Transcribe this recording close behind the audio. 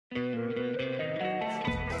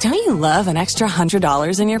Don't you love an extra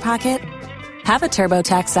 $100 in your pocket? Have a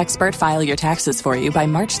TurboTax expert file your taxes for you by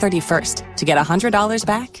March 31st to get $100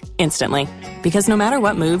 back instantly. Because no matter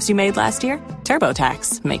what moves you made last year,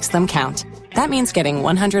 TurboTax makes them count. That means getting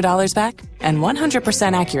 $100 back and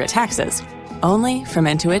 100% accurate taxes, only from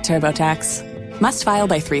Intuit TurboTax. Must file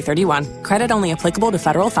by 3/31. Credit only applicable to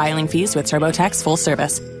federal filing fees with TurboTax full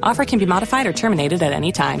service. Offer can be modified or terminated at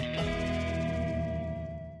any time.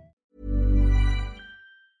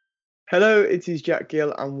 Hello, it is Jack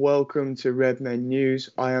Gill and welcome to Redmen News.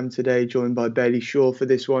 I am today joined by Bailey Shaw for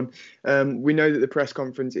this one. We know that the press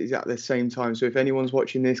conference is at the same time, so if anyone's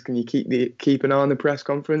watching this, can you keep an eye on the press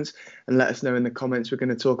conference and let us know in the comments. We're going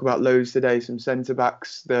to talk about loads today, some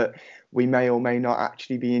centre-backs that we may or may not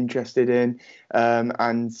actually be interested in,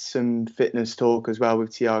 and some fitness talk as well with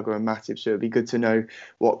Thiago and Matip, so it'd be good to know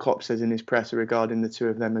what Klopp says in his presser regarding the two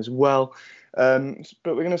of them as well. But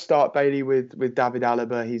we're going to start, Bailey, with David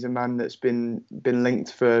Alaba. He's a man that's been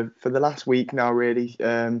linked for the last week now, really,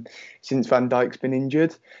 since Van Dijk's been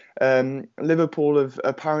injured. Liverpool have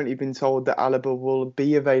apparently been told that Alaba will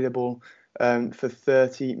be available for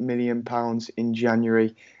 £30 million in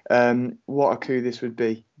January. What a coup this would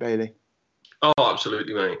be, Bailey. Oh,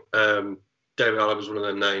 absolutely, mate. David Alaba's one of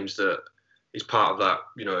them names that is part of that,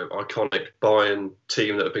 iconic Bayern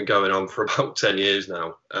team that have been going on for about 10 years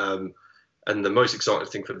now. And the most exciting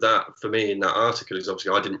thing for me in that article is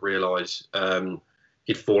obviously I didn't realise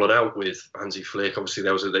he'd fallen out with Hansi Flick.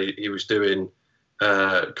 Obviously, he was doing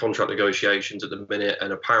contract negotiations at the minute,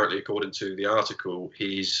 and apparently, according to the article,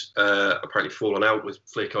 he's apparently fallen out with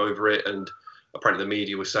Flick over it. And apparently, the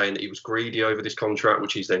media was saying that he was greedy over this contract,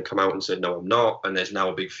 which he's then come out and said, "No, I'm not." And there's now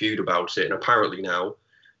a big feud about it. And apparently now,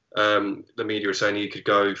 the media are saying he could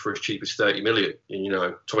go for as cheap as 30 million.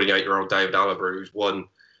 And, 28-year-old David Alaba, who's won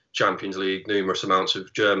Champions League, numerous amounts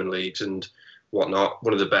of German leagues and whatnot,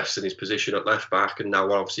 one of the best in his position at left back, and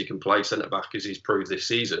now obviously can play centre back as he's proved this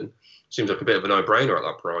season. Seems like a bit of a no-brainer at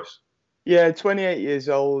that price. Yeah, 28 years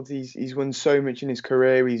old. He's won so much in his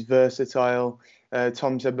career. He's versatile.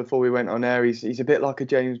 Tom said before we went on air, he's a bit like a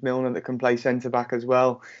James Milner that can play centre back as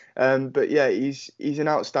well. But yeah, he's an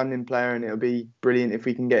outstanding player, and it'll be brilliant if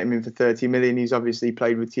we can get him in for 30 million. He's obviously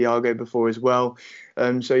played with Thiago before as well.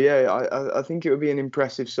 So yeah, I think it would be an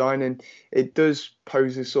impressive signing. It does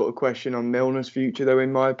pose a sort of question on Milner's future, though,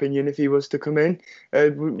 in my opinion, if he was to come in.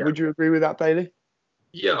 Would you agree with that, Bailey?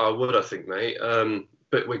 Yeah, I would, I think, mate.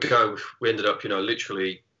 But we ended up,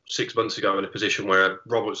 literally 6 months ago in a position where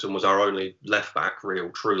Robertson was our only left back, real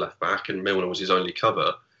true left back, and Milner was his only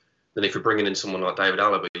cover. Then if you're bringing in someone like David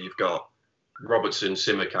Alaba, you've got Robertson,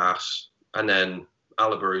 Tsimikas, and then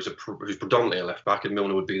Alaba, who's predominantly a left back, and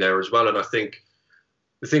Milner would be there as well. And I think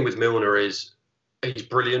the thing with Milner is he's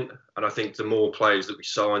brilliant, and I think the more players that we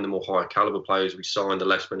sign, the more higher caliber players we sign, the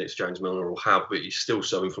less minutes James Milner will have, but he's still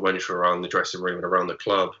so influential around the dressing room and around the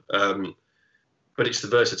club. But it's the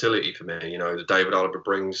versatility for me, that David Alaba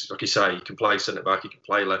brings. Like you say, he can play centre-back, he can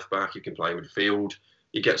play left-back, he can play midfield.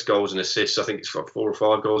 He gets goals and assists. I think it's 4 or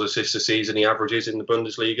 5 goals assists a season he averages in the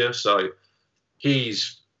Bundesliga. So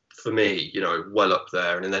he's, for me, well up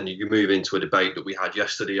there. And then you move into a debate that we had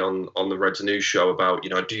yesterday on the Reds News show about,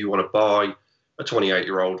 do you want to buy a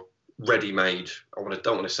 28-year-old ready-made,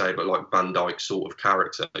 don't want to say, but like Van Dijk sort of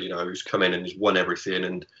character, who's come in and has won everything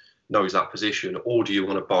and knows that position, or do you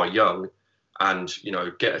want to buy young and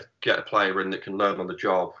get a player in that can learn on the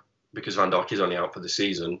job, because Van Dijk is only out for the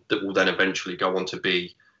season, that will then eventually go on to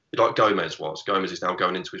be like Gomez was. Gomez is now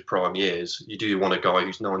going into his prime years. You do want a guy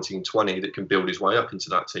who's 19, 20 that can build his way up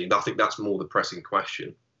into that team. I think that's more the pressing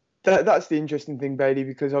question. That's the interesting thing, Bailey,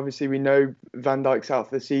 because obviously we know Van Dijk's out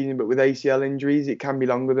for the season, but with ACL injuries, it can be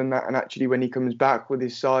longer than that. And actually, when he comes back with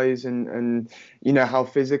his size and how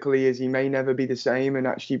physical he is, he may never be the same. And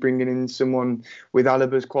actually bringing in someone with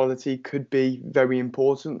Alaba's quality could be very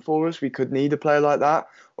important for us. We could need a player like that.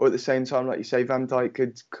 Or at the same time, like you say, Van Dijk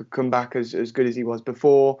could come back as good as he was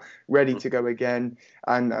before, ready to go again.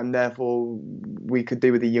 And therefore, we could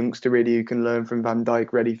do with a youngster really who can learn from Van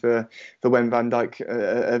Dijk, ready for when Van Dijk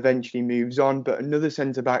eventually moves on. But another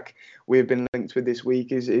centre-back we've been linked with this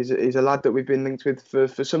week is a lad that we've been linked with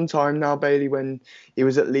for some time now, Bailey. When he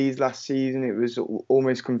was at Leeds last season, it was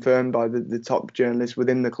almost confirmed by the top journalists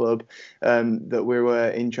within the club that we were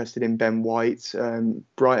interested in Ben White.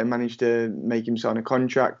 Brighton managed to make him sign a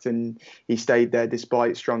contract, and he stayed there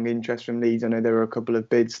despite strong interest from Leeds. I know there were a couple of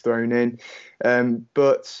bids thrown in.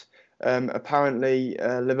 But apparently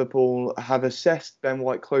Liverpool have assessed Ben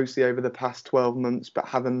White closely over the past 12 months, but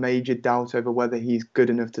have a major doubt over whether he's good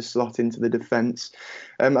enough to slot into the defence.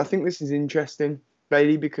 I think this is interesting.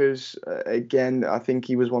 Bailey, because again, I think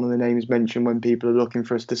he was one of the names mentioned when people are looking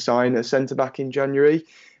for us to sign a centre back in January.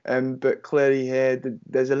 But clearly here,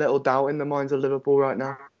 there's a little doubt in the minds of Liverpool right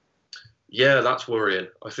now. Yeah, that's worrying.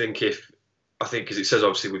 I think, as it says,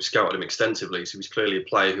 obviously we've scouted him extensively, so he's clearly a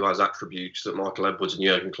player who has attributes that Michael Edwards and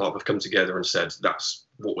Jurgen Klopp have come together and said that's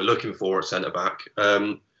what we're looking for at centre back.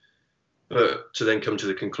 But to then come to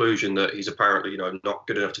the conclusion that he's apparently, not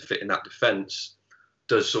good enough to fit in that defence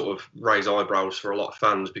does sort of raise eyebrows for a lot of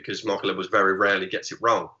fans, because Michael Edwards very rarely gets it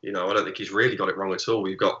wrong. I don't think he's really got it wrong at all.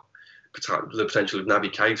 We've got the potential of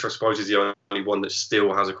Naby Keita, I suppose, is the only one that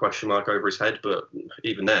still has a question mark over his head. But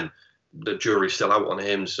even then, the jury's still out on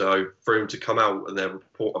him. So for him to come out and then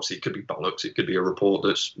report, obviously it could be bollocks. It could be a report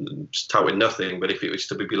that's touting nothing. But if it was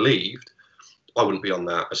to be believed, I wouldn't be on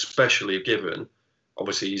that, especially given,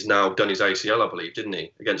 obviously, he's now done his ACL, I believe, didn't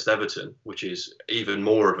he, against Everton, which is even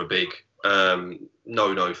more of a big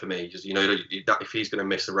no-no for me. Because, if he's going to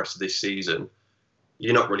miss the rest of this season,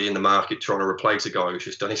 you're not really in the market trying to replace a guy who's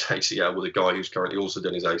just done his ACL with a guy who's currently also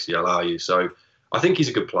done his ACL, are you? So I think he's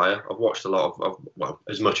a good player. I've watched a lot of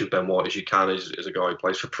as much of Ben White as you can as a guy who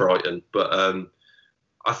plays for Brighton. But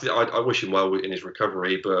I wish him well in his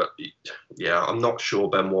recovery. But, yeah, I'm not sure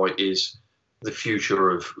Ben White is the future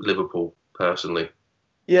of Liverpool, personally.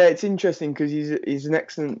 Yeah, it's interesting because he's an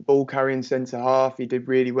excellent ball-carrying centre-half. He did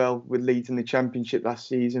really well with Leeds in the Championship last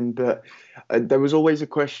season, but there was always a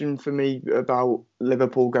question for me about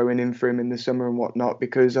Liverpool going in for him in the summer and whatnot,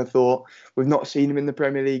 because I thought we've not seen him in the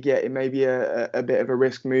Premier League yet. It may be a bit of a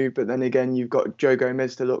risk move, but then again, you've got Joe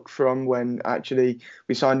Gomez to look from when actually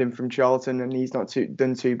we signed him from Charlton and he's not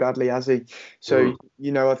done too badly, has he? So,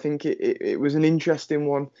 I think it was an interesting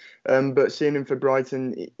one, but seeing him for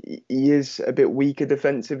Brighton, he is a bit weaker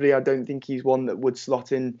defensively. I don't think he's one that would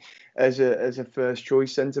slot in as a first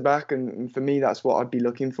choice centre back, and for me that's what I'd be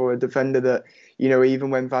looking for, a defender that,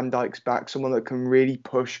 even when Van Dijk's back, someone that can really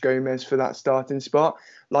push Gomez for that starting spot,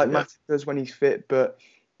 like Matip does when he's fit. But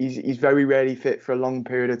he's very rarely fit for a long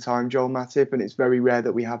period of time, Joel Matip, and it's very rare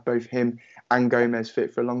that we have both him and Gomez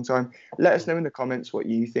fit for a long time. Let us know in the comments what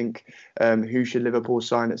you think. Who should Liverpool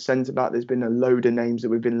sign at centre back? There's been a load of names that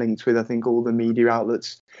we've been linked with. I think all the media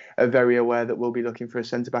outlets are very aware that we'll be looking for a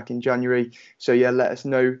centre back in January. So yeah, let us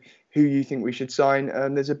know who you think we should sign.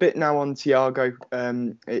 There's a bit now on Thiago.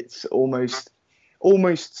 It's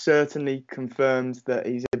almost certainly confirmed that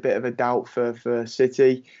he's a bit of a doubt for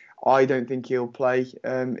City. I don't think he'll play.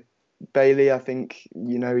 Bailey, I think,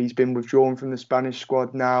 he's been withdrawn from the Spanish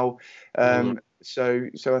squad now. So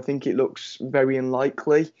I think it looks very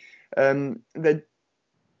unlikely. There'd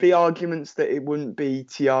be arguments that it wouldn't be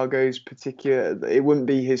Thiago's it wouldn't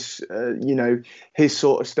be his, his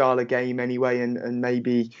sort of style of game anyway. And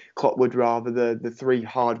maybe Klopp would rather the three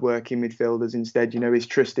hard-working midfielders instead, his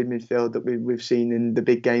trusted midfield that we've seen in the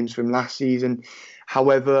big games from last season.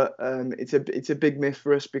 However, it's a big myth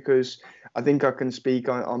for us, because I think I can speak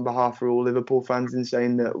on behalf of all Liverpool fans in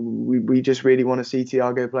saying that we just really want to see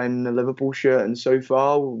Thiago playing in a Liverpool shirt, and so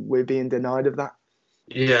far we're being denied of that.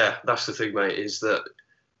 Yeah, that's the thing, mate, is that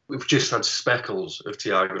we've just had speckles of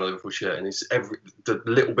Thiago in a Liverpool shirt, and the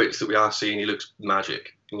little bits that we are seeing, he looks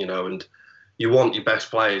magic, and you want your best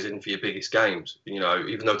players in for your biggest games.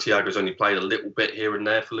 Even though Thiago's only played a little bit here and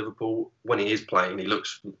there for Liverpool, when he is playing, he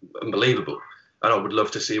looks unbelievable. And I would love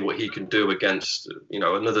to see what he can do against,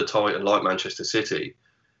 another titan like Manchester City,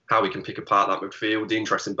 how he can pick apart that midfield, the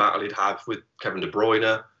interesting battle he'd have with Kevin De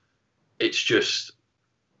Bruyne. It's just,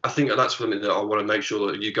 I think that's something that I want to make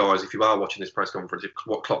sure that you guys, if you are watching this press conference, if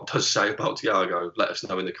what Klopp does say about Thiago, let us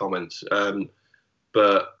know in the comments.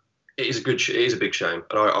 But it is a big shame,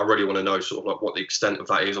 and I really want to know sort of like what the extent of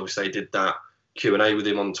that is. Obviously, they did that Q&A with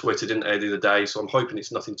him on Twitter, didn't they, the other day? So I'm hoping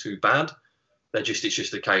it's nothing too bad. It's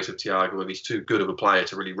just a case of Thiago, if he's too good of a player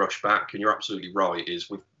to really rush back. And you're absolutely right,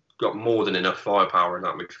 we've got more than enough firepower in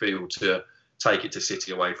that midfield to take it to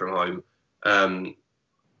City away from home.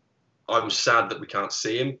 I'm sad that we can't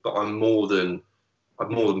see him, but I more than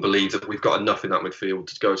believe that we've got enough in that midfield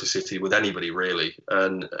to go to City with anybody really,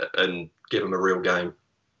 and give him a real game.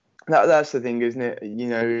 That's the thing, isn't it?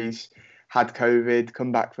 He's had COVID,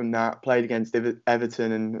 come back from that, played against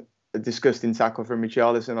Everton, and a disgusting tackle from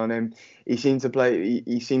Richarlison on him. He seemed to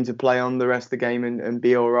play on the rest of the game and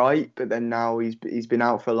be all right, but then now he's been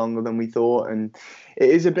out for longer than we thought, and it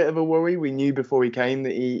is a bit of a worry. We knew before he came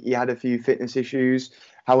that he had a few fitness issues.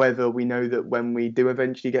 However, we know that when we do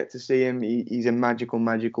eventually get to see him, he's a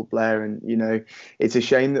magical player. And, it's a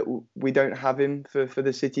shame that we don't have him for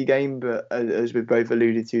the City game. But as we've both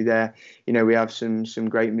alluded to there, we have some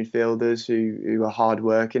great midfielders who are hard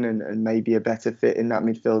working and maybe a better fit in that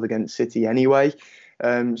midfield against City anyway.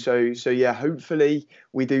 So yeah, hopefully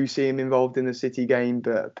we do see him involved in the City game,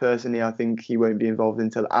 but personally I think he won't be involved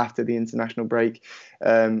until after the international break.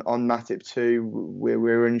 On Matip too,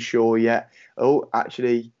 we're unsure yet. Oh,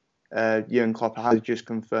 actually, Jurgen Klopp has just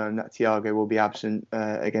confirmed that Thiago will be absent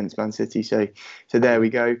against Man City. So there we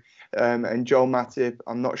go. And Joel Matip,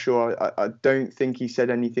 I'm not sure. I don't think he said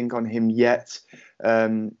anything on him yet.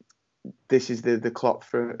 This is the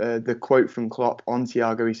quote from Klopp on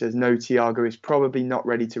Thiago. He says, "No, Thiago is probably not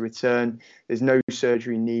ready to return. There's no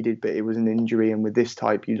surgery needed, but it was an injury. And with this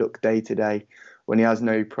type, you look day to day. When he has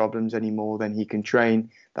no problems anymore, then he can train.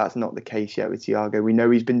 That's not the case yet with Thiago. We know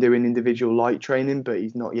he's been doing individual light training, but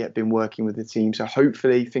he's not yet been working with the team. So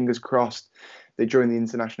hopefully, fingers crossed, that during the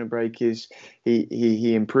international break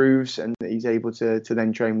he improves and that he's able to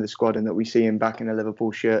then train with the squad and that we see him back in a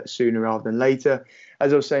Liverpool shirt sooner rather than later."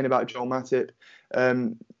 As I was saying about Joel Matip,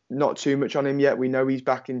 not too much on him yet. We know he's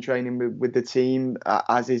back in training with the team,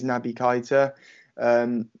 as is Naby Keita.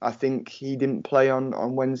 I think he didn't play on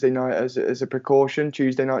Tuesday night as a precaution,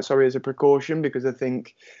 because I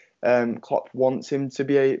think Klopp wants him to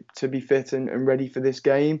be fit and ready for this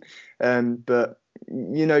game. But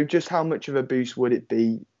just how much of a boost would it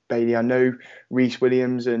be, Bailey? I know Reece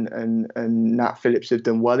Williams and Nat Phillips have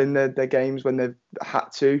done well in their games when they've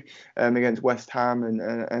had to, against West Ham and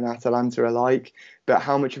Atalanta alike. But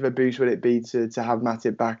how much of a boost would it be to have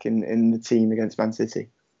Matip back in the team against Man City?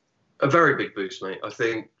 A very big boost, mate. I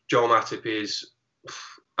think Joel Matip is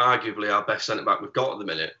arguably our best centre-back we've got at the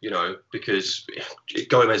minute, because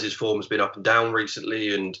Gomez's form has been up and down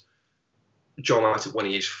recently, and Joel Matip, when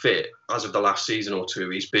he is fit, as of the last season or two,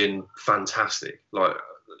 he's been fantastic. Like,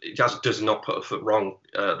 he does not put a foot wrong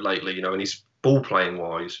lately, and he's ball-playing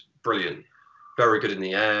wise, brilliant. Very good in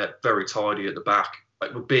the air, very tidy at the back.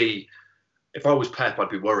 It would be, if I was Pep, I'd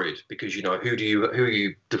be worried because, who are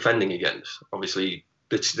you defending against? Obviously,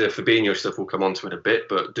 the Fabinho stuff will come on to in a bit,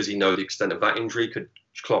 but does he know the extent of that injury? Could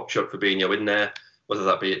Klopp chuck Fabinho in there, whether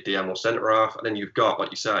that be at DM or centre-half? And then you've got,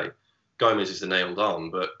 like you say, Gomez is the nailed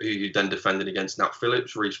on, but who are you then defending against? Nat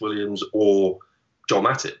Phillips, Reece Williams, or Joel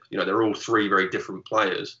Matip? They're all three very different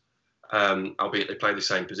players, albeit they play the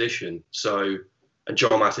same position. So, and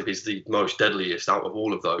Joel Matip is the most deadliest out of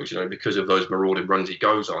all of those, because of those marauding runs he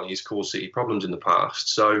goes on. He's caused City problems in the past.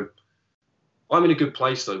 So, I'm in a good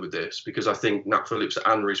place, though, with this, because I think Nat Phillips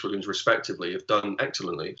and Reece Williams, respectively, have done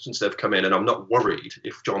excellently since they've come in. And I'm not worried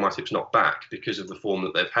if Joel Matip's not back because of the form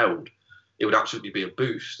that they've held. It would absolutely be a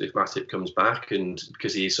boost if Matip comes back, and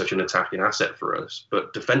because he is such an attacking asset for us.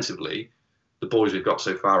 But defensively, the boys we've got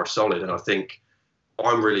so far are solid. And I think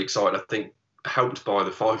I'm really excited. I think helped by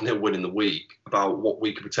the 5-0 win in the week about what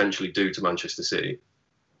we could potentially do to Manchester City.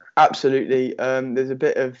 Absolutely. There's a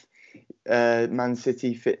bit of Man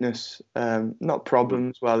City fitness, not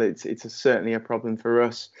problems. Well, it's certainly a problem for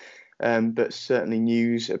us, but certainly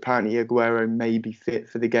news. Apparently, Aguero may be fit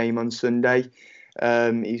for the game on Sunday.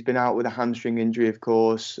 He's been out with a hamstring injury, of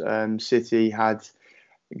course. City had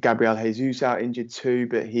Gabriel Jesus out injured too,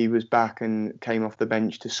 but he was back and came off the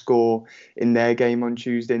bench to score in their game on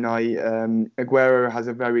Tuesday night. Aguero has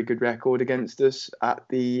a very good record against us at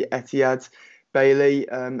the Etihad. Bailey,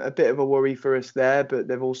 a bit of a worry for us there, but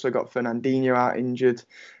they've also got Fernandinho out injured,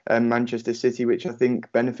 Manchester City, which I think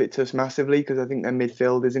benefits us massively because I think their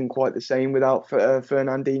midfield isn't quite the same without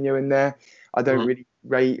Fernandinho in there. I don't really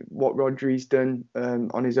rate what Rodri's done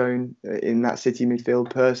on his own in that City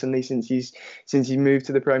midfield personally since he's moved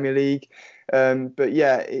to the Premier League. But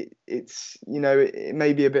yeah, it's it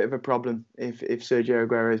may be a bit of a problem if Sergio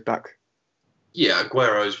Aguero is back. Yeah,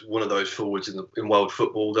 Aguero is one of those forwards in world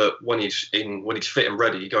football that when he's fit and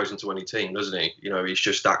ready, he goes into any team, doesn't he? He's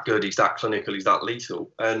just that good. He's that clinical. He's that lethal.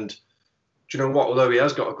 And do you know what? Although he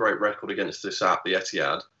has got a great record against us at the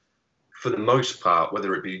Etihad, for the most part,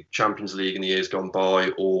 whether it be Champions League in the years gone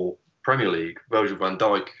by or Premier League, Virgil van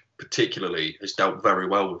Dijk particularly has dealt very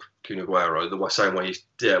well with Kun Aguero, the same way he's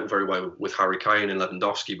dealt very well with Harry Kane and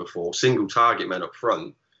Lewandowski before. Single target men up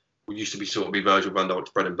front used to be Virgil van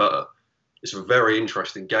Dijk's bread and butter. It's a very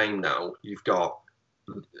interesting game now. You've got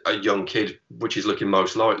a young kid, which is looking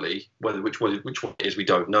most likely, which one it is we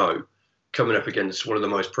don't know, coming up against one of the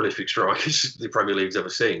most prolific strikers the Premier League's ever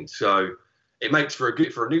seen. So it makes for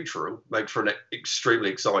a neutral, makes for an extremely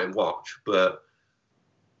exciting watch. But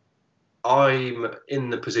I'm in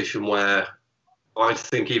the position where I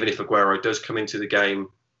think even if Aguero does come into the game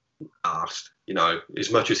asked,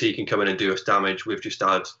 as much as he can come in and do us damage, we've just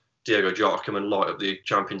had Diego Jota come and light up the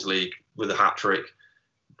Champions League with a hat-trick.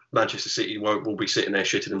 Manchester City will be sitting there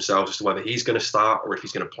shitting themselves as to whether he's going to start or if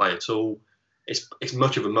he's going to play at all. It's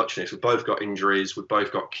much of a muchness. We've both got injuries. We've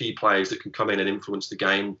both got key players that can come in and influence the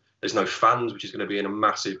game. There's no fans, which is going to be a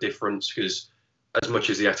massive difference because as much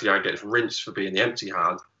as the Etihad gets rinsed for being the empty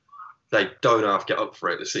hand, they don't half get up for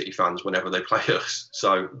it, the City fans, whenever they play us.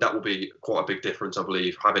 So that will be quite a big difference, I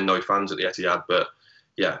believe, having no fans at the Etihad. But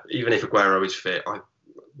yeah, even if Aguero is fit,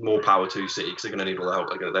 more power to City because they're going to need all the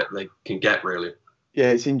help they can get, really.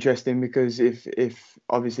 Yeah, it's interesting because if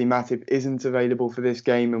obviously Matip isn't available for this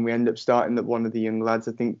game and we end up starting that one of the young lads,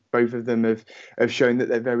 I think both of them have shown that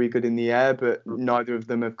they're very good in the air, but neither of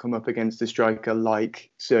them have come up against a striker like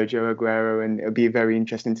Sergio Aguero, and it'll be very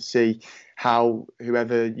interesting to see how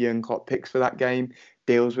whoever Jurgen Klopp picks for that game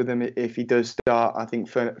deals with him if he does start. I think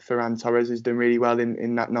Ferran Torres has done really well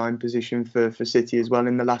in that 9 position for City as well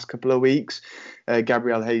in the last couple of weeks.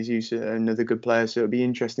 Gabriel Jesus, another good player, so it'll be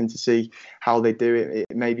interesting to see how they do it.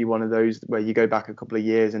 It may be one of those where you go back a couple of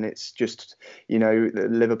years and it's just,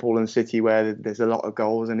 Liverpool and City where there's a lot of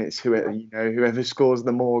goals and it's whoever scores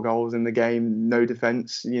the more goals in the game, no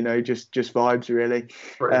defence, just vibes really.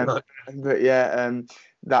 But yeah,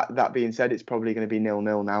 that being said, it's probably going to be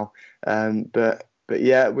 0-0 now. But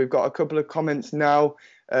yeah, we've got a couple of comments now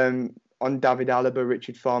on David Alaba.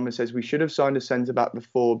 Richard Farmer says, we should have signed a centre-back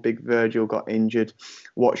before Big Virgil got injured.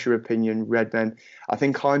 What's your opinion, Redmen? I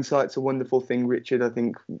think hindsight's a wonderful thing, Richard. I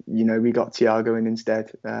think, we got Thiago in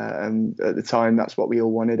instead. And at the time, that's what we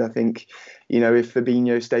all wanted. I think, if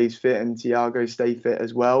Fabinho stays fit and Thiago stay fit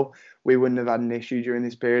as well, we wouldn't have had an issue during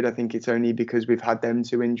this period. I think it's only because we've had them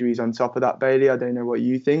 2 injuries on top of that, Bailey. I don't know what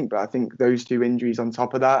you think, but I think those 2 injuries on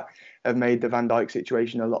top of that have made the Van Dijk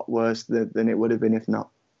situation a lot worse than it would have been if not.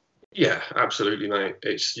 Yeah, absolutely, mate.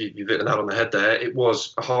 You've hit the nail on the head there. It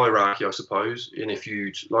was a hierarchy, I suppose. And if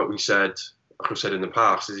you, like I've said in the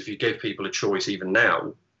past, is if you gave people a choice even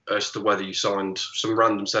now as to whether you signed some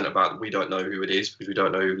random centre-back that we don't know who it is because we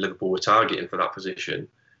don't know who Liverpool were targeting for that position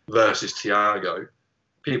versus Thiago,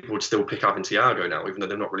 people would still pick having Thiago now, even though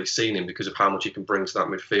they've not really seen him because of how much he can bring to that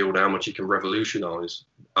midfield, how much he can revolutionise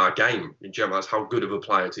our game in general. That's how good of a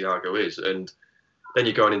player Thiago is. And then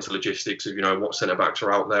you're going into logistics of, what centre-backs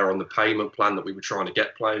are out there on the payment plan that we were trying to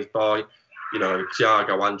get players by.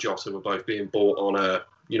 Thiago and Jota were both being bought on a,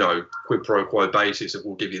 quid pro quo basis of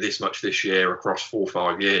we'll give you this much this year across 4 or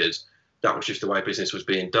 5 years. That was just the way business was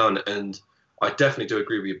being done. And I definitely do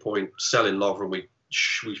agree with your point. Selling Lovren,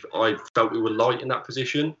 I felt we were light in that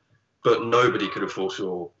position, but nobody could have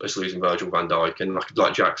foresaw us losing Virgil van Dijk. And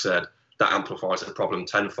like Jack said, that amplifies the problem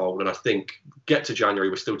tenfold. And I think get to January,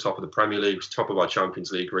 we're still top of the Premier League, we're top of our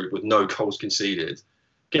Champions League group with no goals conceded.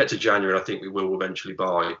 Get to January, I think we will eventually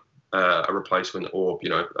buy a replacement or,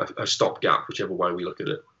 a stopgap, whichever way we look at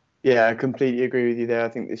it. Yeah, I completely agree with you there. I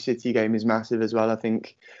think the City game is massive as well. I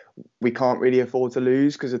think we can't really afford to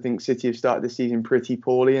lose because I think City have started the season pretty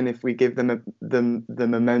poorly. And if we give them the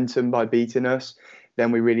momentum by beating us, then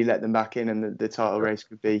we really let them back in and the title race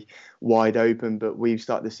could be wide open. But we've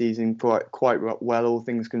started the season quite well, all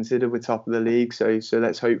things considered. We're top of the league. So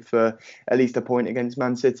let's hope for at least a point against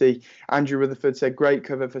Man City. Andrew Rutherford said, great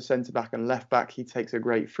cover for centre-back and left-back. He takes a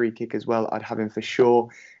great free kick as well. I'd have him for sure.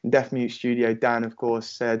 And Deaf Mute Studio, Dan, of course,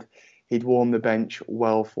 said he'd warm the bench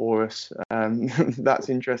well for us. That's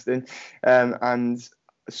interesting. And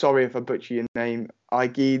sorry if I butcher your name.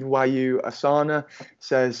 Aigid Wayu Asana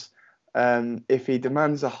says, if he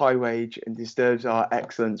demands a high wage and disturbs our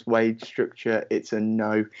excellent wage structure, it's a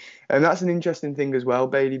no. And that's an interesting thing as well,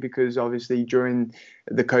 Bailey, because obviously during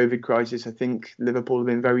the COVID crisis, I think Liverpool have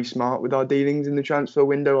been very smart with our dealings in the transfer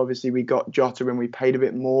window. Obviously, we got Jota and we paid a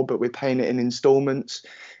bit more, but we're paying it in instalments.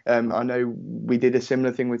 I know we did a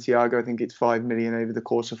similar thing with Thiago. I think it's 5 million over the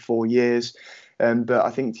course of 4 years. But I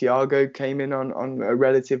think Thiago came in on a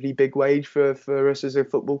relatively big wage for us as a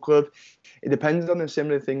football club. It depends on a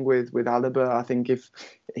similar thing with Alaba. I think if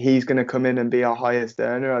he's going to come in and be our highest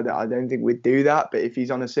earner, I don't think we'd do that. But if he's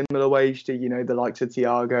on a similar wage to, the likes of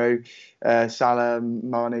Thiago, Salah,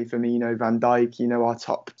 Mane, Firmino, Van Dijk, our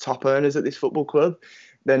top earners at this football club,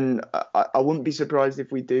 then I wouldn't be surprised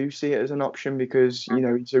if we do see it as an option because,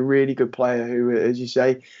 he's a really good player who, as you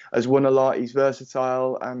say, has won a lot. He's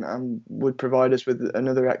versatile and would provide us with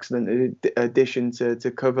another excellent addition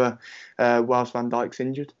to cover whilst Van Dijk's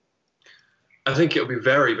injured. I think it'll be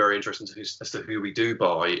very, very interesting as to who we do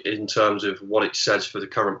buy in terms of what it says for the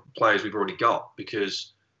current players we've already got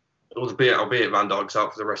because albeit Van Dijk's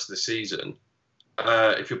out for the rest of the season,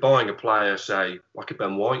 if you're buying a player, say, like a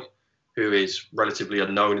Ben White, who is relatively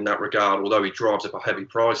unknown in that regard, although he drives up a heavy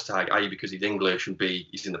price tag, A, because he's English, and B,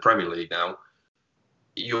 he's in the Premier League now,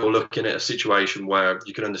 you're looking at a situation where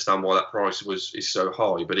you can understand why that price is so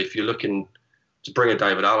high. But if you're looking to bring a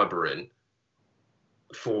David Alaba in,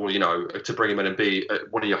 for, to bring him in and be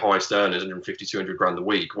one of your highest earners, 150, 200 grand a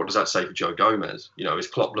week. What does that say for Joe Gomez? Is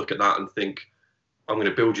Klopp look at that and think, I'm going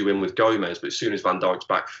to build you in with Gomez, but as soon as Van Dijk's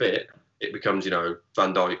back fit, it becomes,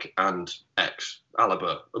 Van Dijk and X,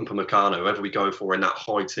 Alaba, Upamecano, whoever we go for in that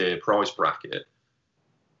high tier price bracket.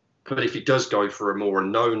 But if he does go for a more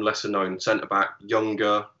unknown, lesser known centre back,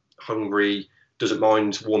 younger, hungry, doesn't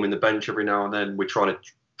mind warming the bench every now and then, we're trying to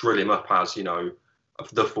drill him up as,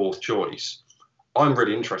 the fourth choice. I'm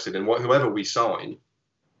really interested in whoever we sign.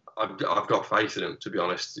 I've got faith in him, to be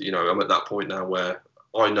honest. I'm at that point now where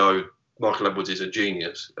I know Michael Edwards is a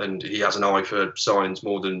genius and he has an eye for signs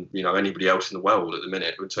more than anybody else in the world at the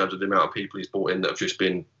minute in terms of the amount of people he's brought in that have just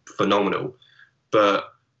been phenomenal.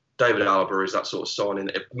 But David Alaba is that sort of signing,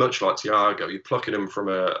 much like Thiago. You're plucking him from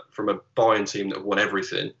a buying team that have won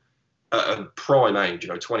everything at a prime age.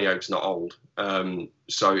 28 is not old.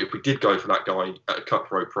 So if we did go for that guy at a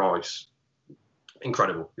cutthroat price,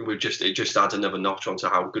 incredible. It just adds another notch onto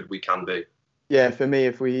how good we can be. Yeah, for me,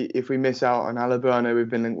 if we miss out on Alaba, I know we've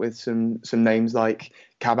been linked with some names like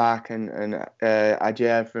Kabak and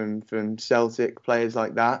Ajer from Celtic, players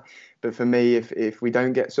like that. But for me, if we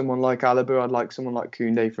don't get someone like Alaba, I'd like someone like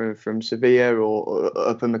Koundé from Sevilla or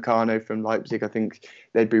Upamecano from Leipzig. I think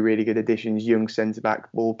they'd be really good additions. Young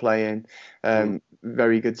centre-back, ball playing,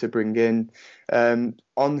 very good to bring in.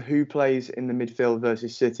 On who plays in the midfield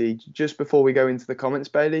versus City, just before we go into the comments,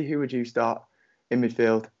 Bailey, who would you start in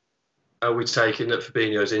midfield? Are we taking that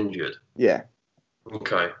Fabinho's injured? Yeah.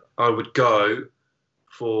 Okay. I would go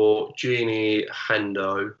for Gini,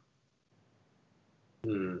 Hendo.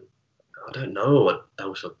 I don't know what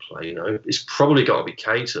else I'd play, It's probably got to be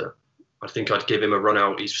Keita. I think I'd give him a run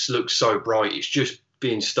out. He looks so bright. It's just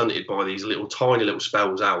being stunted by these tiny little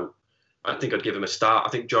spells out. I think I'd give him a start.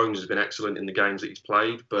 I think Jones has been excellent in the games that he's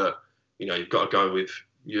played, but, you've got to go with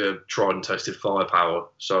your tried and tested firepower.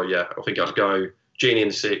 So, yeah, I think I'd go Gini in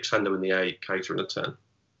the 6, Hendo in the 8, Keita in the 10.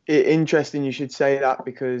 Interesting you should say that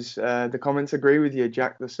because the comments agree with you.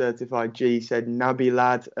 Jack the Certified G said Naby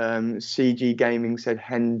Lad. CG Gaming said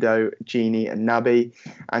Hendo, Gini and Naby.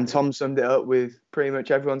 And Tom summed it up with pretty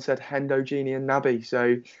much everyone said Hendo, Gini and Naby.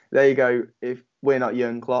 So there you go. If we're not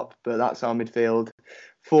Jurgen Klopp, but that's our midfield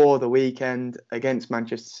for the weekend against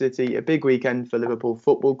Manchester City. A big weekend for Liverpool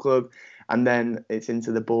Football Club. And then it's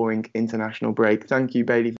into the boring international break. Thank you,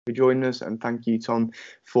 Bailey, for joining us. And thank you, Tom,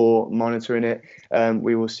 for monitoring it.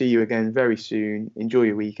 We will see you again very soon. Enjoy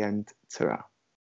your weekend. Ta-ra.